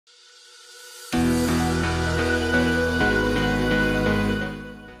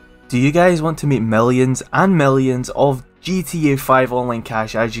Do you guys want to make millions and millions of GTA 5 online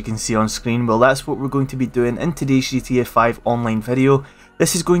cash, as you can see on screen? Well, that's what we're going to be doing in today's GTA 5 online video.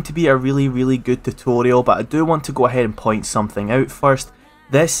 This is going to be a really good tutorial, but I do want to go ahead and point something out first.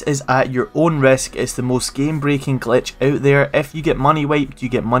 This is at your own risk. It's the most game breaking glitch out there. If you get money wiped, you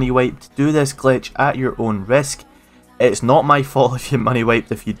get money wiped. Do this glitch at your own risk. It's not my fault if you get money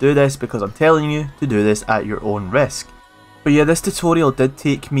wiped if you do this, because I'm telling you to do this at your own risk. But yeah, this tutorial did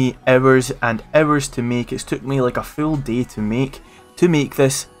take me hours and hours to make. It took me like a full day to make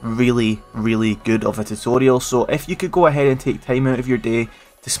this really good of a tutorial. So if you could go ahead and take time out of your day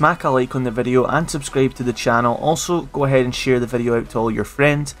to smack a like on the video and subscribe to the channel. Also go ahead and share the video out to all your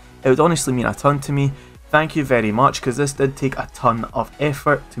friends. It would honestly mean a ton to me. Thank you very much, because this did take a ton of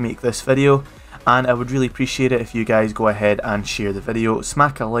effort to make this video, and I would really appreciate it if you guys go ahead and share the video,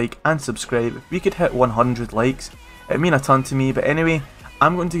 smack a like and subscribe. If we could hit 100 likes, it would mean a ton to me. But anyway,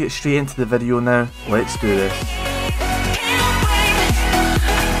 I'm going to get straight into the video now. Let's do this.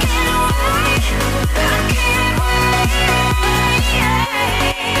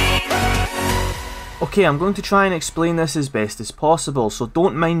 Okay, I'm going to try and explain this as best as possible, so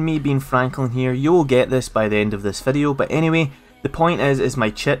don't mind me being Franklin here. You'll get this by the end of this video. But anyway, the point is my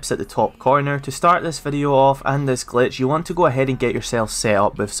chips at the top corner. To start this video off and this glitch, you want to go ahead and get yourself set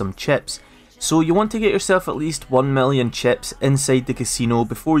up with some chips. So you want to get yourself at least 1 million chips inside the casino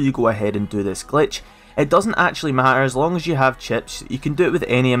before you go ahead and do this glitch. It doesn't actually matter as long as you have chips. You can do it with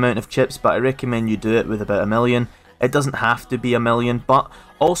any amount of chips, but I recommend you do it with about 1 million. It doesn't have to be 1 million, but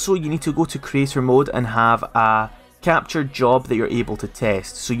also you need to go to creator mode and have a captured job that you're able to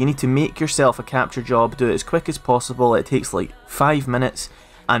test. So you need to make yourself a capture job, do it as quick as possible. It takes like 5 minutes,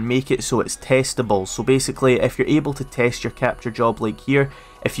 and make it so it's testable. So basically, if you're able to test your capture job like here,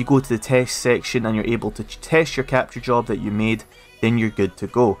 if you go to the test section and you're able to test your capture job that you made, then you're good to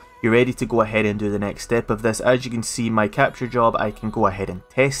go. You're ready to go ahead and do the next step of this. As you can see, my capture job, I can go ahead and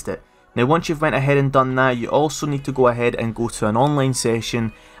test it. Now once you've went ahead and done that, you also need to go ahead and go to an online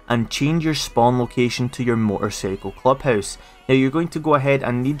session and change your spawn location to your motorcycle clubhouse. Now you're going to go ahead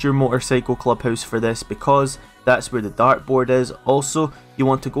and need your motorcycle clubhouse for this, because that's where the dartboard is. Also, you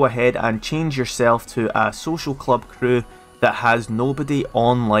want to go ahead and change yourself to a social club crew that has nobody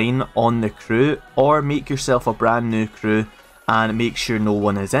online on the crew, or make yourself a brand new crew and make sure no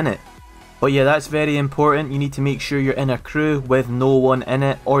one is in it. But yeah, that's very important. You need to make sure you're in a crew with no one in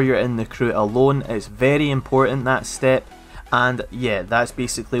it, or you're in the crew alone. It's very important, that step. And yeah, that's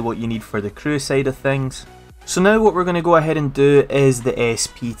basically what you need for the crew side of things. So now what we're going to go ahead and do is the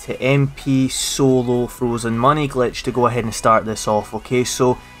SP to MP solo frozen money glitch to go ahead and start this off. Okay,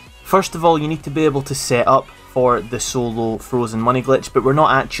 so first of all, you need to be able to set up for the solo frozen money glitch, but we're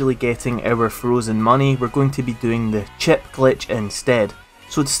not actually getting our frozen money. We're going to be doing the chip glitch instead.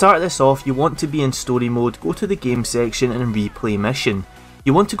 So to start this off, you want to be in story mode, go to the game section and replay mission.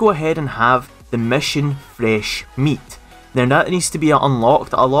 You want to go ahead and have the mission fresh meat. Now that needs to be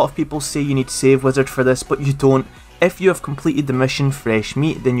unlocked. A lot of people say you need save wizard for this, but you don't. If you have completed the mission fresh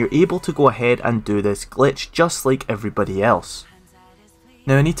meat, then you're able to go ahead and do this glitch just like everybody else.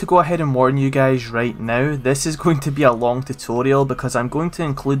 Now I need to go ahead and warn you guys right now, this is going to be a long tutorial because I'm going to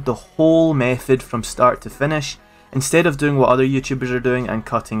include the whole method from start to finish, instead of doing what other YouTubers are doing and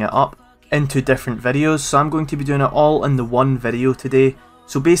cutting it up into different videos. So I'm going to be doing it all in the one video today.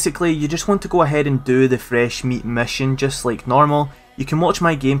 So basically, you just want to go ahead and do the fresh meat mission just like normal. You can watch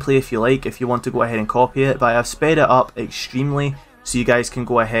my gameplay if you like, if you want to go ahead and copy it, but I've sped it up extremely so you guys can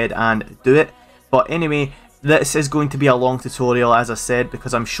go ahead and do it. But anyway, this is going to be a long tutorial, as I said,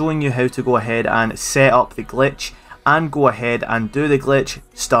 because I'm showing you how to go ahead and set up the glitch and go ahead and do the glitch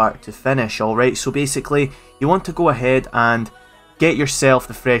start to finish. Alright, so basically you want to go ahead and get yourself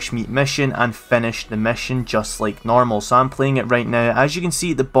the fresh meat mission and finish the mission just like normal. So I'm playing it right now. As you can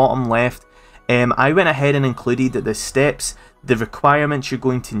see at the bottom left, I went ahead and included the steps, the requirements you're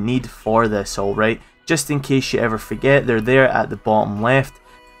going to need for this, alright, just in case you ever forget. They're there at the bottom left.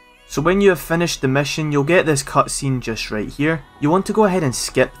 So when you have finished the mission, you'll get this cutscene just right here. You want to go ahead and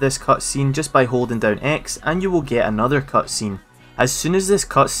skip this cutscene just by holding down X, and you will get another cutscene. As soon as this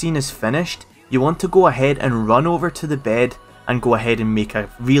cutscene is finished, you want to go ahead and run over to the bed and go ahead and make a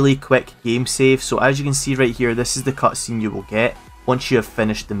really quick game save. So as you can see right here, this is the cutscene you will get once you have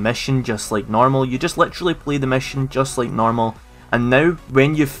finished the mission just like normal. You just literally play the mission just like normal. And now,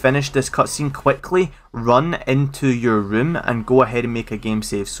 when you've finished this cutscene, quickly run into your room and go ahead and make a game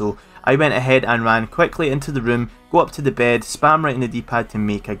save. So I went ahead and ran quickly into the room, go up to the bed, spam right in the D-pad to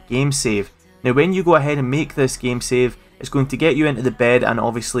make a game save. Now when you go ahead and make this game save, it's going to get you into the bed, and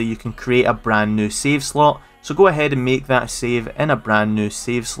obviously you can create a brand new save slot So go ahead and make that save in a brand new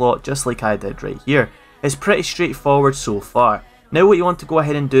save slot just like I did right here. It's pretty straightforward so far. Now what you want to go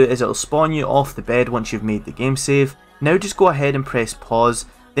ahead and do is it'll spawn you off the bed once you've made the game save. Now just go ahead and press pause.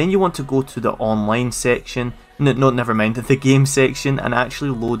 Then you want to go to the online section, never mind, the game section, and actually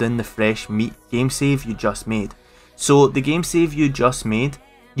load in the fresh meat game save you just made. So the game save you just made,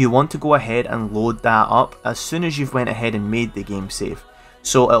 you want to go ahead and load that up as soon as you've went ahead and made the game save.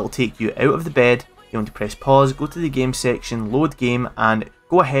 So it'll take you out of the bed, you want to press pause, go to the game section, load game, and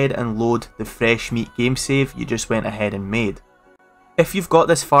go ahead and load the fresh meat game save you just went ahead and made. If you've got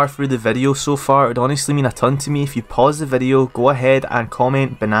this far through the video so far, it would honestly mean a ton to me if you pause the video, go ahead and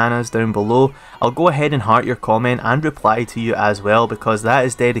comment bananas down below. I'll go ahead and heart your comment and reply to you as well, because that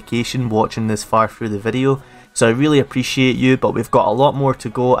is dedication watching this far through the video. So I really appreciate you, but we've got a lot more to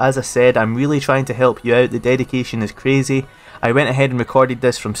go. As I said, I'm really trying to help you out. The dedication is crazy. I went ahead and recorded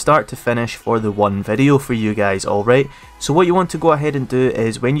this from start to finish for the one video for you guys, alright? So what you want to go ahead and do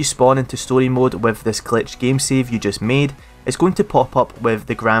is when you spawn into story mode with this glitched game save you just made, it's going to pop up with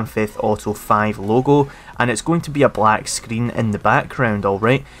the Grand Theft Auto 5 logo, and it's going to be a black screen in the background,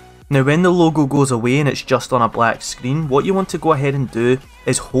 alright? Now when the logo goes away and it's just on a black screen, what you want to go ahead and do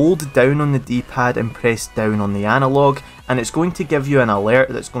is hold down on the D-pad and press down on the analog, and it's going to give you an alert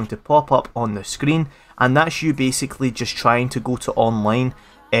that's going to pop up on the screen, and that's you basically just trying to go to online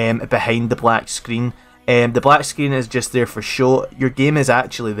behind the black screen. The black screen is just there for show, your game is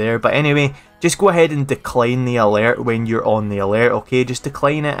actually there, but anyway, just go ahead and decline the alert when you're on the alert, okay? Just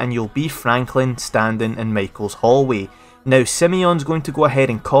decline it and you'll be Franklin standing in Michael's hallway. Now Simeon's going to go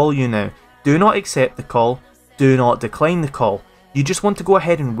ahead and call you now. Do not accept the call, do not decline the call. You just want to go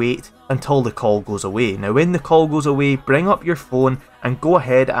ahead and wait until the call goes away. Now when the call goes away, bring up your phone and go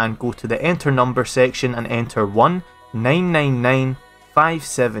ahead and go to the enter number section and enter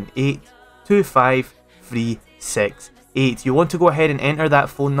 1-999-578-25368. You want to go ahead and enter that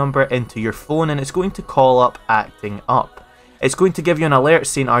phone number into your phone, and it's going to call up acting up. It's going to give you an alert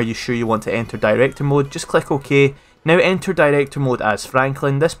saying, are you sure you want to enter director mode? Just click OK. Now enter director mode as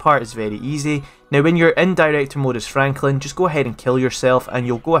Franklin. This part is very easy. Now when you're in director mode as Franklin, just go ahead and kill yourself and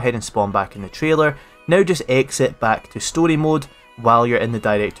you'll go ahead and spawn back in the trailer. Now just exit back to story mode while you're in the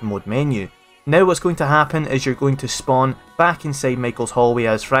director mode menu. Now what's going to happen is you're going to spawn back inside Michael's hallway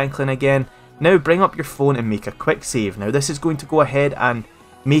as Franklin again. Now bring up your phone and make a quick save. Now this is going to go ahead and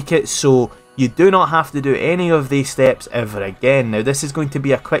make it so you do not have to do any of these steps ever again. Now this is going to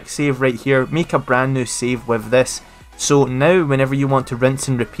be a quick save right here. Make a brand new save with this. So now whenever you want to rinse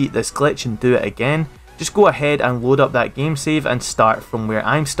and repeat this glitch and do it again, just go ahead and load up that game save and start from where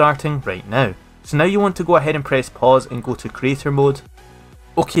I'm starting right now. So now you want to go ahead and press pause and go to creator mode.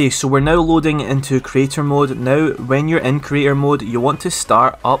 Okay, so we're now loading into creator mode. Now when you're in creator mode, you want to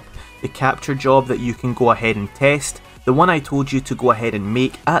start up the capture job that you can go ahead and test. The one I told you to go ahead and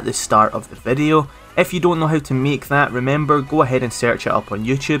make at the start of the video. If you don't know how to make that, remember, go ahead and search it up on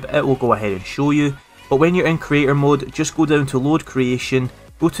YouTube, it will go ahead and show you. But when you're in creator mode, just go down to load creation,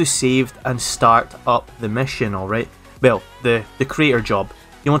 go to saved and start up the mission, alright? Well, the creator job.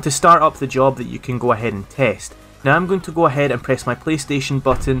 You want to start up the job that you can go ahead and test. Now I'm going to go ahead and press my PlayStation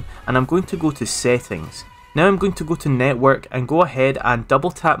button and I'm going to go to settings. Now I'm going to go to network and go ahead and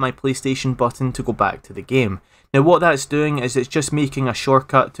double tap my PlayStation button to go back to the game. Now what that's doing is it's just making a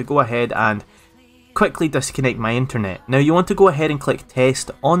shortcut to go ahead and quickly disconnect my internet. Now you want to go ahead and click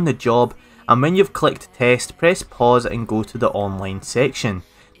test on the job, and when you've clicked test, press pause and go to the online section.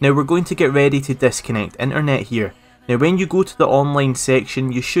 Now we're going to get ready to disconnect internet here. Now when you go to the online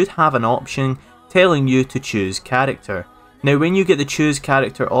section, you should have an option telling you to choose character. Now when you get the choose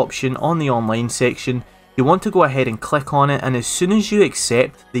character option on the online section, you want to go ahead and click on it, and as soon as you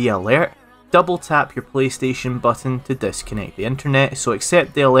accept the alert, double tap your PlayStation button to disconnect the internet. So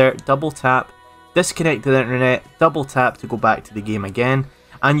accept the alert, double tap, disconnect the internet, double tap to go back to the game again,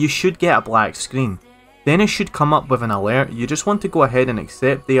 and you should get a black screen. Then it should come up with an alert. You just want to go ahead and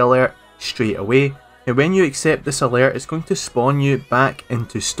accept the alert straight away. Now when you accept this alert, it's going to spawn you back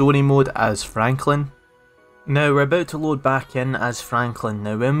into story mode as Franklin. Now we're about to load back in as Franklin.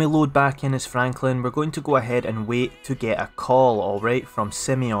 Now when we load back in as Franklin, we're going to go ahead and wait to get a call, alright, from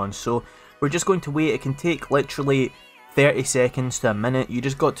Simeon. So we're just going to wait. It can take literally 30 seconds to a minute. You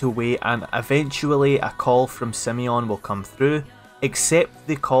just got to wait, and eventually a call from Simeon will come through. Accept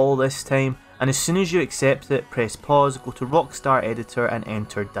the call this time, and as soon as you accept it, press pause, go to Rockstar Editor and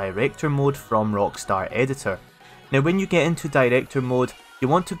enter Director Mode from Rockstar Editor. Now when you get into Director Mode, you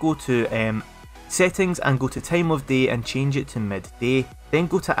want to go to Settings and go to Time of Day and change it to midday. Then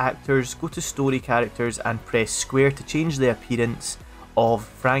go to Actors, go to Story Characters and press square to change the appearance of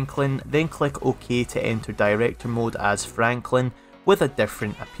Franklin, then click OK to enter director mode as Franklin with a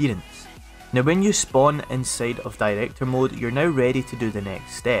different appearance. Now when you spawn inside of director mode, you're now ready to do the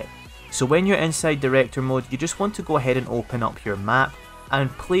next step. So when you're inside director mode, you just want to go ahead and open up your map and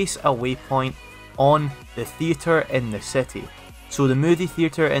place a waypoint on the theatre in the city. So the movie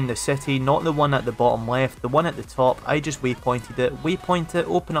theatre in the city, not the one at the bottom left, the one at the top. I just waypointed it. Waypoint it,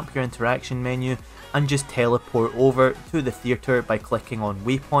 open up your interaction menu and just teleport over to the theatre by clicking on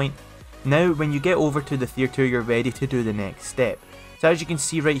waypoint. Now when you get over to the theatre, you're ready to do the next step. So as you can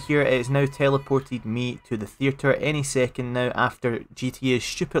see right here, it has now teleported me to the theatre any second now after GTA's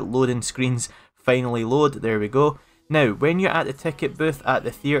stupid loading screens finally load. There we go. Now when you're at the ticket booth at the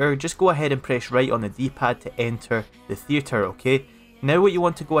theatre, just go ahead and press right on the D-pad to enter the theatre, okay? Now what you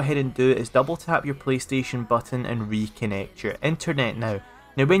want to go ahead and do is double tap your PlayStation button and reconnect your internet now.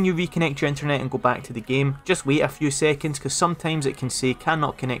 Now when you reconnect your internet and go back to the game, just wait a few seconds because sometimes it can say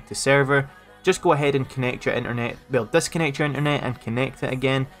cannot connect to server. Just go ahead and connect your internet, well, disconnect your internet and connect it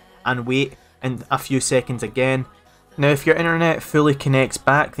again and wait a few seconds again. Now if your internet fully connects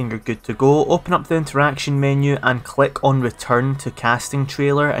back, then you're good to go. Open up the interaction menu and click on return to casting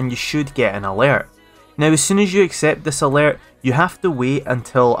trailer and you should get an alert. Now as soon as you accept this alert, you have to wait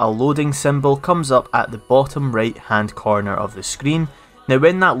until a loading symbol comes up at the bottom right hand corner of the screen. Now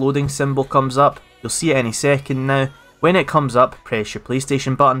when that loading symbol comes up, you'll see it any second now. When it comes up, press your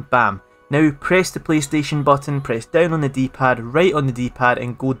PlayStation button, bam. Now press the PlayStation button, press down on the D-pad, right on the D-pad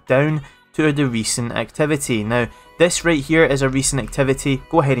and go down to the recent activity. Now this right here is a recent activity,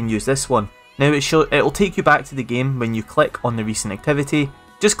 go ahead and use this one. Now it'll take you back to the game when you click on the recent activity.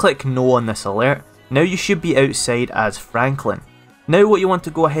 Just click no on this alert. Now you should be outside as Franklin. Now what you want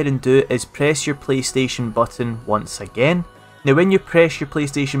to go ahead and do is press your PlayStation button once again. Now when you press your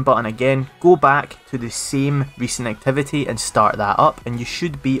PlayStation button again, go back to the same recent activity and start that up and you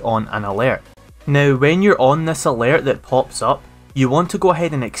should be on an alert. Now when you're on this alert that pops up, you want to go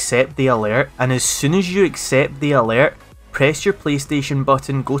ahead and accept the alert, and as soon as you accept the alert, press your PlayStation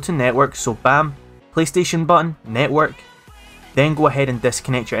button, go to network, so bam, PlayStation button, network, then go ahead and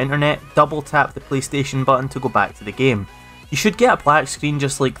disconnect your internet, double tap the PlayStation button to go back to the game. You should get a black screen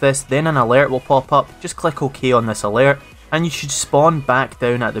just like this, then an alert will pop up, just click OK on this alert. And you should spawn back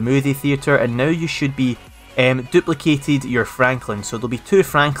down at the movie theatre and now you should be duplicated your Franklin. So there'll be two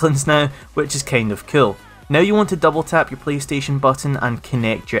Franklins now, which is kind of cool. Now you want to double tap your PlayStation button and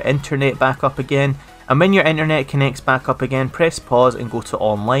connect your internet back up again. And when your internet connects back up again, press pause and go to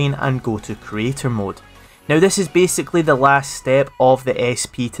online and go to creator mode. Now this is basically the last step of the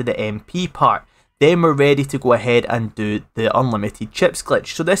SP to the MP part. Then we're ready to go ahead and do the unlimited chips glitch.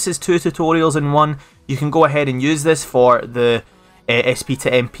 So this is two tutorials in one. You can go ahead and use this for the SP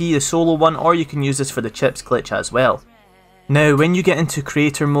to MP, the solo one, or you can use this for the chips glitch as well. Now when you get into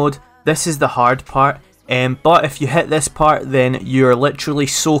creator mode, this is the hard part, but if you hit this part then you're literally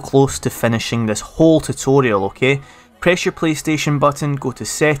so close to finishing this whole tutorial, okay? Press your PlayStation button, go to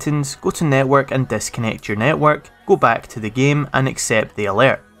settings, go to network and disconnect your network, go back to the game and accept the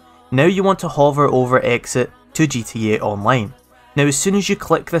alert. Now you want to hover over exit to GTA Online. Now as soon as you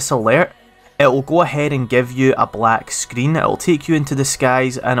click this alert, it will go ahead and give you a black screen. It will take you into the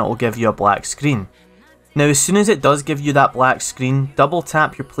skies and it will give you a black screen. Now as soon as it does give you that black screen, double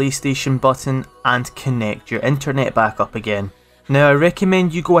tap your PlayStation button and connect your internet back up again. Now I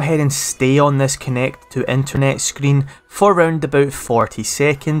recommend you go ahead and stay on this connect to internet screen for around about 40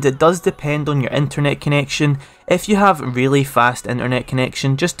 seconds. It does depend on your internet connection. If you have really fast internet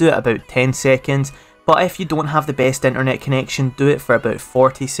connection, just do it about 10 seconds. But if you don't have the best internet connection, do it for about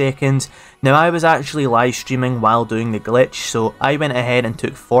 40 seconds. Now I was actually live streaming while doing the glitch, so I went ahead and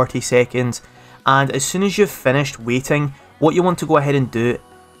took 40 seconds. And as soon as you've finished waiting, what you want to go ahead and do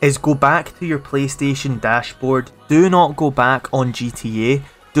is go back to your PlayStation dashboard. Do not go back on GTA,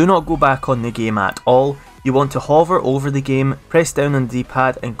 do not go back on the game at all. You want to hover over the game, press down on the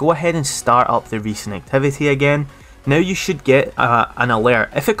D-pad and go ahead and start up the recent activity again. Now you should get an alert.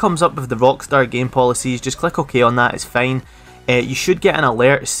 If it comes up with the Rockstar game policies, just click OK on that, it's fine. You should get an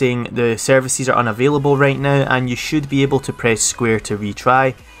alert saying the services are unavailable right now and you should be able to press square to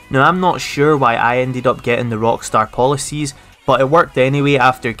retry. Now I'm not sure why I ended up getting the Rockstar policies, but it worked anyway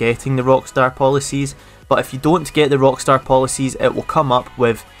after getting the Rockstar policies. But if you don't get the Rockstar policies, it will come up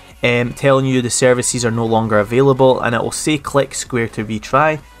with telling you the services are no longer available and it will say click square to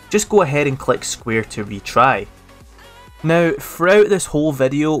retry. Just go ahead and click square to retry. Now throughout this whole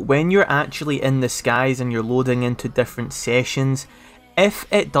video, when you're actually in the skies and you're loading into different sessions,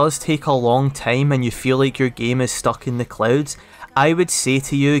 if it does take a long time and you feel like your game is stuck in the clouds, I would say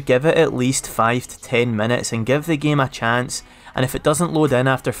to you, give it at least 5 to 10 minutes and give the game a chance and if it doesn't load in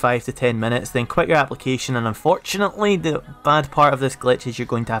after 5 to 10 minutes, then quit your application, and unfortunately the bad part of this glitch is you're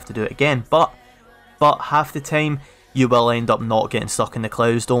going to have to do it again, but half the time you will end up not getting stuck in the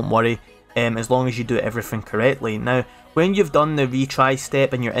clouds, don't worry, as long as you do everything correctly. Now, when you've done the retry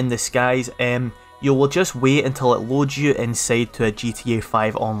step and you're in the skies, you will just wait until it loads you inside to a GTA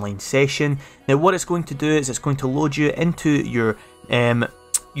 5 online session. Now what it's going to do is it's going to load you into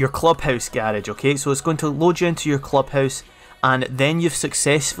your clubhouse garage, okay? So it's going to load you into your clubhouse, and then you've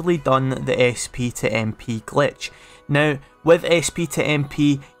successfully done the SP to MP glitch. Now with SP to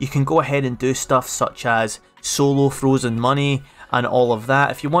MP you can go ahead and do stuff such as solo frozen money and all of that.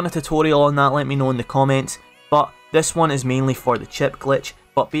 If you want a tutorial on that, let me know in the comments, but this one is mainly for the chip glitch.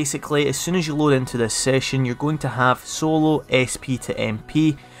 But basically, as soon as you load into this session, you're going to have solo, SP to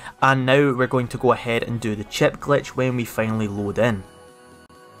MP, and now we're going to go ahead and do the chip glitch when we finally load in.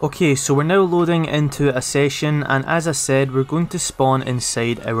 Okay, so we're now loading into a session, and as I said, we're going to spawn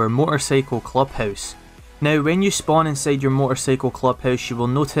inside our motorcycle clubhouse. Now when you spawn inside your motorcycle clubhouse, you will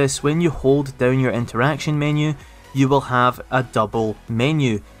notice when you hold down your interaction menu, you will have a double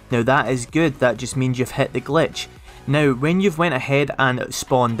menu. Now that is good, that just means you've hit the glitch. Now when you've went ahead and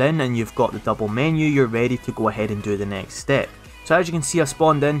spawned in and you've got the double menu, you're ready to go ahead and do the next step. So as you can see, I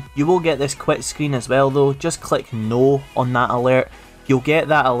spawned in. You will get this quit screen as well though, just click no on that alert. You'll get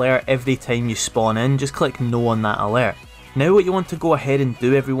that alert every time you spawn in, just click no on that alert. Now what you want to go ahead and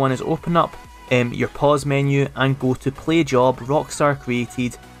do, everyone, is open up your pause menu and go to play job, Rockstar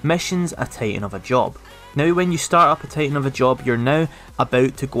created, missions, a titan of a job. Now when you start up a titan of a job, you're now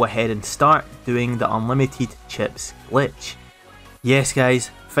about to go ahead and start doing the unlimited chips glitch. Yes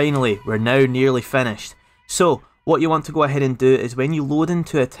guys, finally, we're now nearly finished. So what you want to go ahead and do is when you load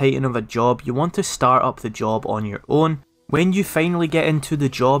into a titan of a job, you want to start up the job on your own. When you finally get into the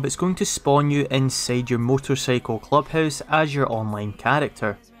job, it's going to spawn you inside your motorcycle clubhouse as your online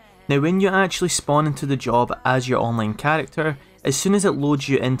character. Now when you actually spawn into the job as your online character, as soon as it loads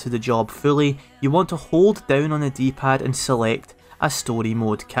you into the job fully, you want to hold down on the D-pad and select a story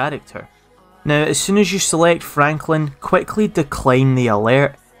mode character. Now as soon as you select Franklin, quickly decline the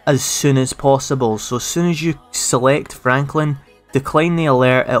alert as soon as possible. So as soon as you select Franklin, decline the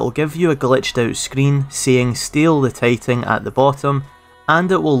alert, it will give you a glitched out screen saying steal the Titan at the bottom,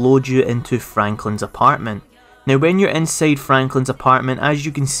 and it will load you into Franklin's apartment. Now when you're inside Franklin's apartment, as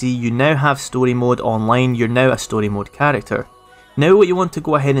you can see, you now have story mode online, you're now a story mode character. Now what you want to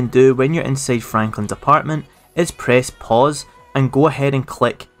go ahead and do when you're inside Franklin's apartment is press pause and go ahead and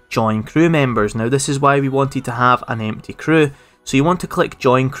click join crew members. Now this is why we wanted to have an empty crew, so you want to click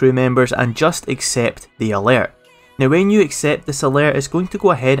join crew members and just accept the alert. Now when you accept this alert, it's going to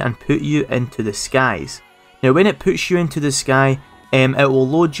go ahead and put you into the skies. Now when it puts you into the sky, it will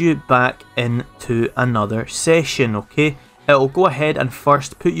load you back into another session, okay? It will go ahead and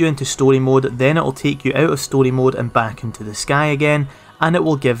first put you into story mode, then it will take you out of story mode and back into the sky again, and it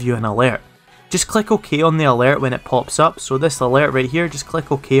will give you an alert. Just click OK on the alert when it pops up, so this alert right here, just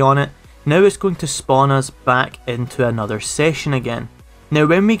click OK on it. Now it's going to spawn us back into another session again. Now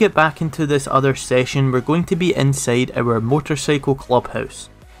when we get back into this other session, we're going to be inside our motorcycle clubhouse.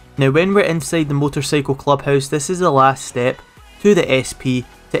 Now when we're inside the motorcycle clubhouse, this is the last step to the SP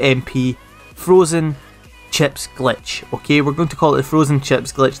to MP frozen chips glitch. Okay, we're going to call it the frozen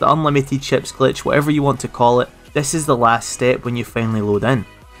chips glitch, the unlimited chips glitch, whatever you want to call it. This is the last step when you finally load in.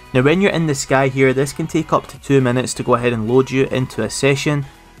 Now when you're in the sky here, this can take up to 2 minutes to go ahead and load you into a session,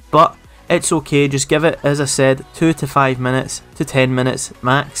 but it's okay, just give it, as I said, 2 to 5 minutes to 10 minutes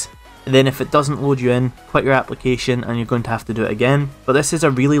max. And then if it doesn't load you in, quit your application and you're going to have to do it again. But this is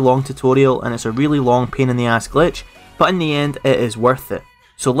a really long tutorial and it's a really long pain in the ass glitch, but in the end it is worth it.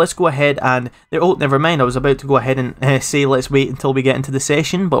 So let's go ahead and, oh never mind, I was about to go ahead and say let's wait until we get into the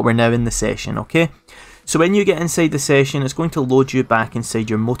session, but we're now in the session, okay? So when you get inside the session, it's going to load you back inside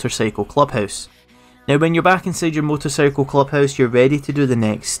your motorcycle clubhouse. Now when you're back inside your motorcycle clubhouse, you're ready to do the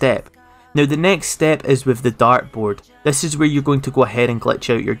next step. Now the next step is with the dartboard. This is where you're going to go ahead and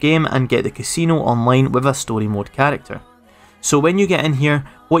glitch out your game and get the casino online with a story mode character. So when you get in here,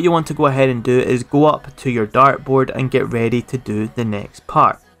 what you want to go ahead and do is go up to your dartboard and get ready to do the next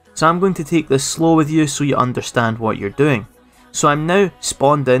part. So I'm going to take this slow with you so you understand what you're doing. So I'm now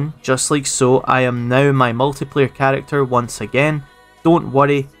spawned in, just like so. I am now my multiplayer character once again. Don't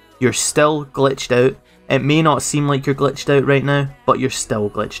worry, you're still glitched out. It may not seem like you're glitched out right now, but you're still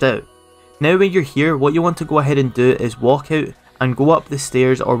glitched out. Now when you're here, what you want to go ahead and do is walk out and go up the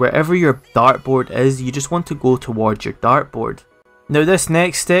stairs, or wherever your dartboard is, you just want to go towards your dartboard. Now this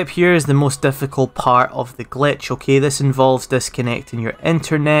next step here is the most difficult part of the glitch, okay? This involves disconnecting your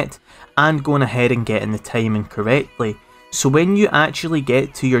internet and going ahead and getting the timing correctly. So when you actually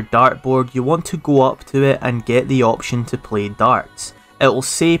get to your dartboard, you want to go up to it and get the option to play darts. It will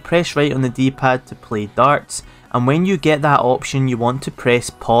say press right on the D-pad to play darts, and when you get that option you want to press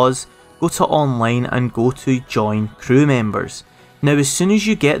pause, go to online and go to join crew members. Now as soon as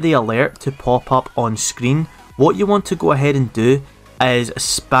you get the alert to pop up on screen, what you want to go ahead and do is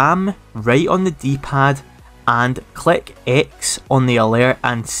spam right on the D-pad and click X on the alert,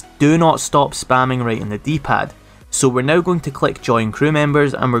 and do not stop spamming right on the D-pad. So we're now going to click join crew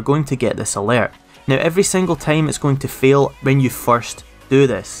members and we're going to get this alert. Now every single time it's going to fail when you first do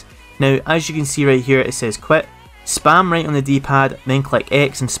this. Now as you can see right here, it says quit, spam right on the D-pad, then click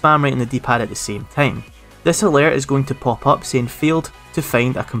X and spam right on the D-pad at the same time. This alert is going to pop up saying failed to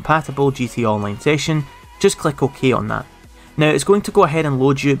find a compatible GTA Online session. Just click OK on that. Now it's going to go ahead and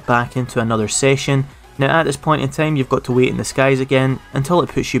load you back into another session. Now at this point in time you've got to wait in the skies again until it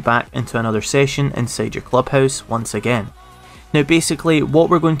puts you back into another session inside your clubhouse once again. Now basically what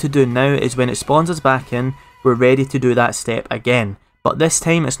we're going to do now is when it spawns us back in, we're ready to do that step again. But this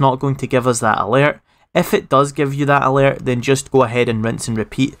time it's not going to give us that alert. If it does give you that alert, then just go ahead and rinse and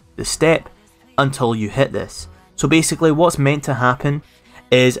repeat the step until you hit this. So basically what's meant to happen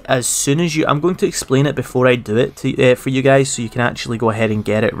is as soon as you, I'm going to explain it before I do it for you guys so you can actually go ahead and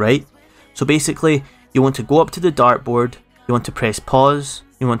get it right. So basically you want to go up to the dartboard, you want to press pause,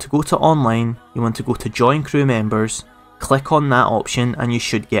 you want to go to online, you want to go to join crew members, click on that option and you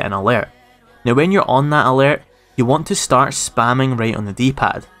should get an alert. Now when you're on that alert, you want to start spamming right on the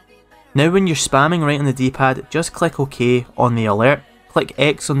D-pad. Now when you're spamming right on the D-pad, just click OK on the alert, click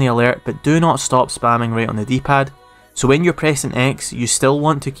X on the alert, but do not stop spamming right on the D-pad. So when you're pressing X, you still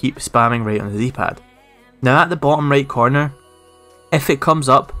want to keep spamming right on the D-pad. Now at the bottom right corner, if it comes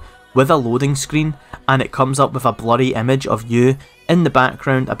up with a loading screen and it comes up with a blurry image of you in the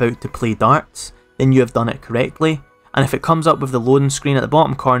background about to play darts, then you have done it correctly. And if it comes up with the loading screen at the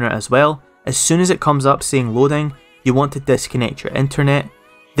bottom corner as well, as soon as it comes up saying loading, you want to disconnect your internet,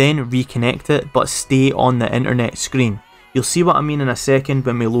 then reconnect it, but stay on the internet screen. You'll see what I mean in a second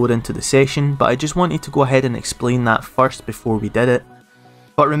when we load into the session, but I just wanted to go ahead and explain that first before we did it.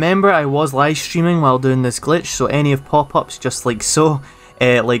 But remember, I was live streaming while doing this glitch, so any of pop-ups just like so,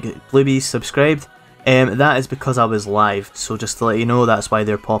 like Bluebees subscribed, that is because I was live, so just to let you know that's why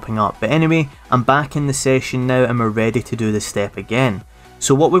they're popping up. But anyway, I'm back in the session now and we're ready to do the step again.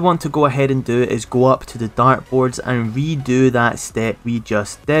 So what we want to go ahead and do is go up to the dartboards and redo that step we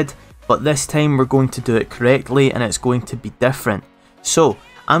just did, but this time we're going to do it correctly and it's going to be different. So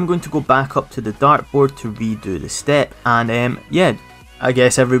I'm going to go back up to the dartboard to redo the step, and yeah, I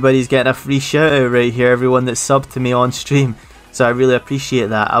guess everybody's getting a free shout out right here, everyone that's subbed to me on stream. So I really appreciate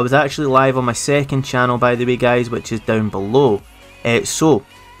that. I was actually live on my second channel by the way guys, which is down below. So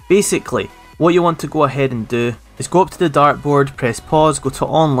basically what you want to go ahead and do is go up to the dartboard, press pause, go to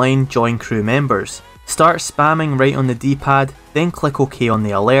online, join crew members. Start spamming right on the D-pad, then click OK on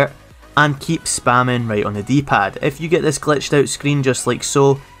the alert and keep spamming right on the D-pad. If you get this glitched out screen just like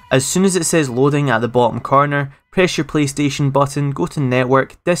so, as soon as it says loading at the bottom corner, press your PlayStation button, go to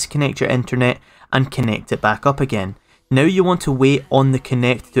network, disconnect your internet and connect it back up again. Now you want to wait on the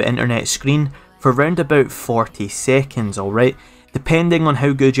connect to internet screen for around about 40 seconds, alright? Depending on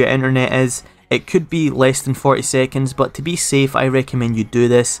how good your internet is, it could be less than 40 seconds, but to be safe I recommend you do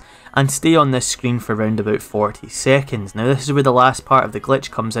this and stay on this screen for around about 40 seconds. Now this is where the last part of the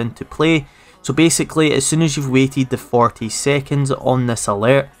glitch comes into play. So basically as soon as you've waited the 40 seconds on this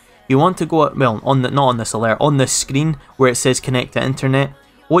alert, you want to go, well not on this alert, on this screen where it says connect to internet,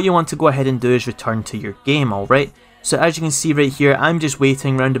 what you want to go ahead and do is return to your game, alright? So as you can see right here, I'm just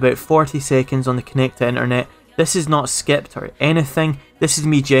waiting around about 40 seconds on the connect to internet. This is not skipped or anything, this is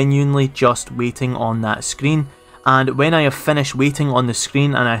me genuinely just waiting on that screen. And when I have finished waiting on the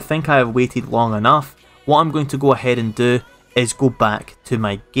screen and I think I have waited long enough, what I'm going to go ahead and do is go back to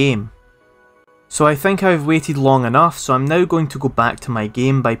my game. So I think I've waited long enough, so I'm now going to go back to my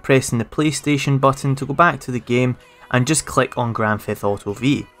game by pressing the PlayStation button to go back to the game and just click on Grand Theft Auto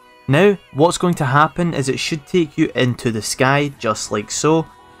V. Now what's going to happen is it should take you into the sky just like so,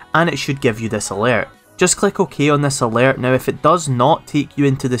 and it should give you this alert. Just click OK on this alert. Now if it does not take you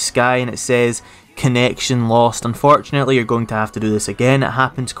into the sky and it says connection lost, unfortunately you're going to have to do this again. It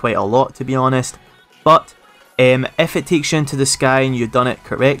happens quite a lot to be honest, but if it takes you into the sky and you've done it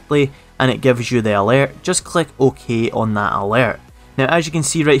correctly and it gives you the alert, just click OK on that alert. Now as you can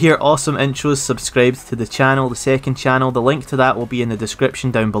see right here, Awesome Intros subscribed to the channel, the second channel. The link to that will be in the description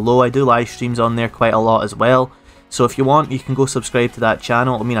down below. I do live streams on there quite a lot as well, so if you want you can go subscribe to that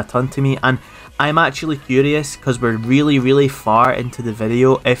channel, it'll mean a ton to me. And I'm actually curious, because we're really far into the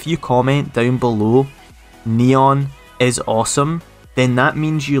video, if you comment down below neon is awesome, then that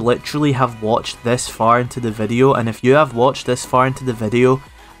means you literally have watched this far into the video, and if you have watched this far into the video,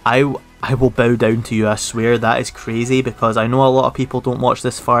 I will bow down to you. I swear that is crazy, because I know a lot of people don't watch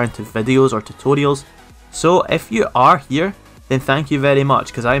this far into videos or tutorials. So if you are here, then thank you very much,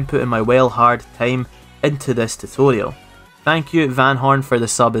 because I'm putting my well hard time into this tutorial. Thank you Van Horn for the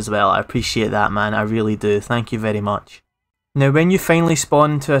sub as well, I appreciate that, man, I really do, thank you very much. Now when you finally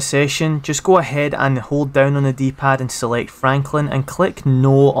spawn into a session, just go ahead and hold down on the D-pad and select Franklin and click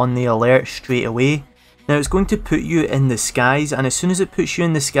no on the alert straight away. Now it's going to put you in the skies, and as soon as it puts you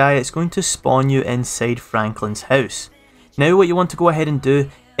in the sky, it's going to spawn you inside Franklin's house. Now what you want to go ahead and do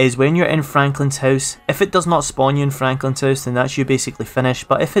is when you're in Franklin's house, if it does not spawn you in Franklin's house, then that's you basically finished,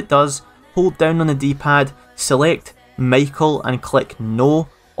 but if it does, hold down on the D-pad, select Michael and click no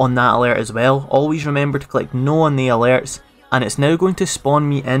on that alert as well. Always remember to click no on the alerts, and it's now going to spawn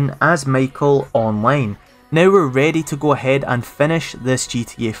me in as Michael online. Now we're ready to go ahead and finish this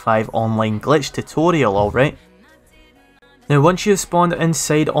GTA 5 online glitch tutorial, alright? Now once you've spawned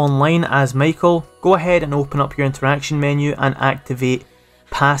inside online as Michael, go ahead and open up your interaction menu and activate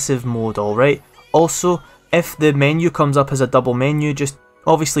passive mode, alright? Also, if the menu comes up as a double menu, just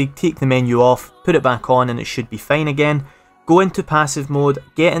obviously take the menu off, put it back on, and it should be fine again. Go into passive mode,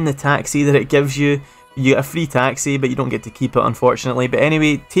 get in the taxi that it gives you. You get a free taxi, but you don't get to keep it unfortunately. But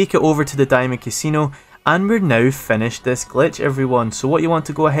anyway, take it over to the Diamond Casino, and we're now finished this glitch, everyone. So what you want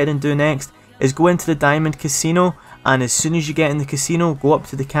to go ahead and do next is go into the Diamond Casino, and as soon as you get in the casino, go up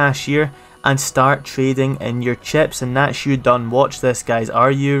to the cashier and start trading in your chips, and that's you done. Watch this, guys.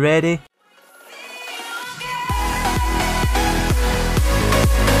 Are you ready?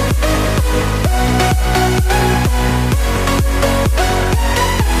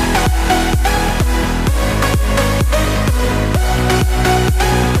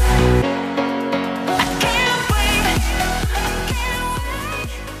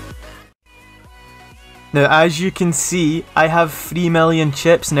 Now as you can see, I have 3 million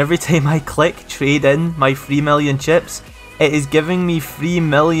chips, and every time I click trade in my 3 million chips, it is giving me $3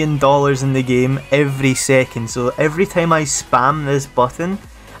 million in the game every second. So every time I spam this button,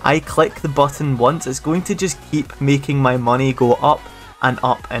 I click the button once, it's going to just keep making my money go up and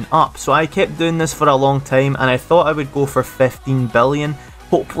up and up. So I kept doing this for a long time, and I thought I would go for 15 billion.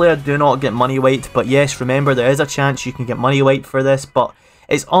 Hopefully I do not get money wiped, but yes, remember there is a chance you can get money wiped for this, but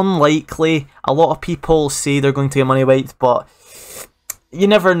it's unlikely. A lot of people say they're going to get money wiped, but you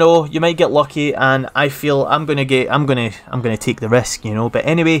never know. You might get lucky, and I feel I'm gonna take the risk, you know. But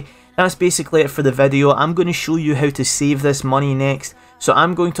anyway, that's basically it for the video. I'm going to show you how to save this money next. So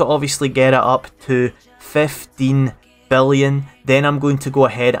I'm going to obviously get it up to 15 billion. Then I'm going to go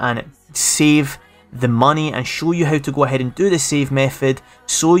ahead and save the money and show you how to go ahead and do the save method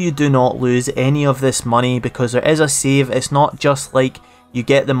so you do not lose any of this money, because there is a save. It's not just like you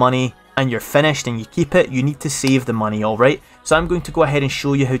get the money and you're finished and you keep it. You need to save the money, alright? So I'm going to go ahead and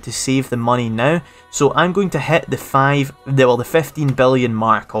show you how to save the money now. So I'm going to hit the 15 billion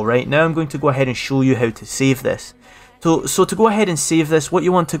mark, alright? Now I'm going to go ahead and show you how to save this. So to go ahead and save this, what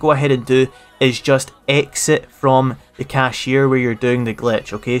you want to go ahead and do is just exit from the cashier where you're doing the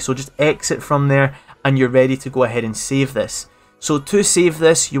glitch, okay? So just exit from there and you're ready to go ahead and save this. So to save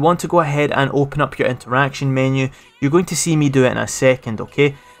this, you want to go ahead and open up your interaction menu. You're going to see me do it in a second,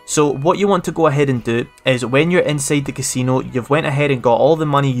 okay? So what you want to go ahead and do is when you're inside the casino, you've went ahead and got all the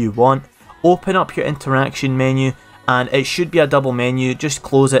money you want, open up your interaction menu, and it should be a double menu. Just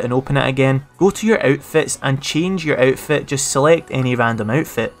close it and open it again. Go to your outfits and change your outfit. Just select any random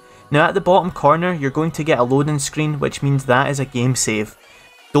outfit. Now at the bottom corner, you're going to get a loading screen, which means that is a game save.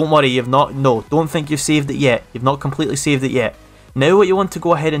 Don't worry, don't think you've saved it yet. You've not completely saved it yet. Now what you want to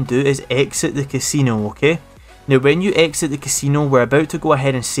go ahead and do is exit the casino, okay? Now when you exit the casino, we're about to go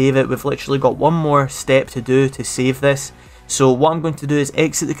ahead and save it. We've literally got one more step to do to save this. So what I'm going to do is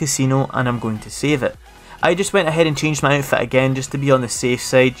exit the casino and I'm going to save it. I just went ahead and changed my outfit again just to be on the safe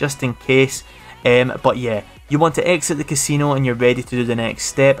side, just in case. But yeah, you want to exit the casino and you're ready to do the next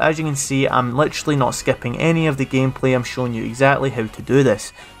step. As you can see, I'm literally not skipping any of the gameplay. I'm showing you exactly how to do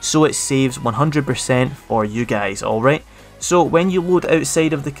this, so it saves 100% for you guys, alright? So when you load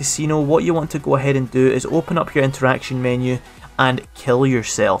outside of the casino, what you want to go ahead and do is open up your interaction menu and kill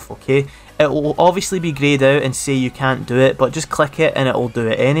yourself, okay? It will obviously be greyed out and say you can't do it, but just click it and it will do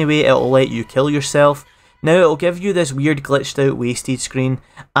it anyway. It will let you kill yourself. Now it will give you this weird glitched out wasted screen,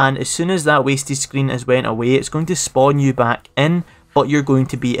 and as soon as that wasted screen has went away, it's going to spawn you back in, but you're going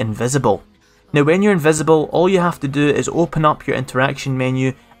to be invisible. Now when you're invisible, all you have to do is open up your interaction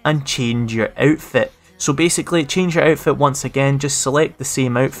menu and change your outfit. So basically change your outfit once again, just select the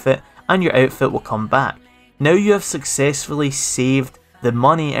same outfit and your outfit will come back. Now you have successfully saved the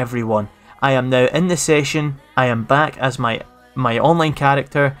money, everyone. I am now in the session, I am back as my online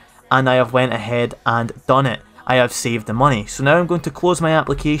character, and I have went ahead and done it. I have saved the money. So now I'm going to close my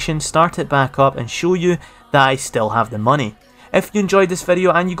application, start it back up, and show you that I still have the money. If you enjoyed this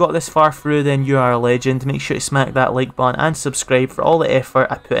video and you got this far through, then you are a legend. Make sure to smack that like button and subscribe for all the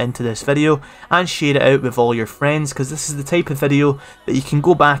effort I put into this video, and share it out with all your friends, because this is the type of video that you can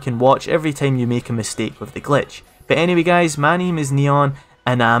go back and watch every time you make a mistake with the glitch. But anyway guys, my name is Neon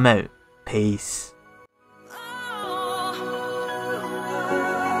and I'm out. Peace.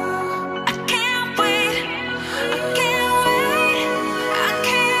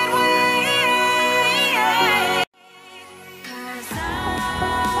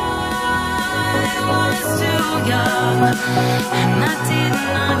 And I didn't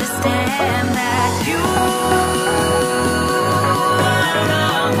understand that you were the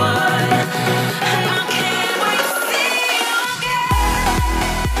one.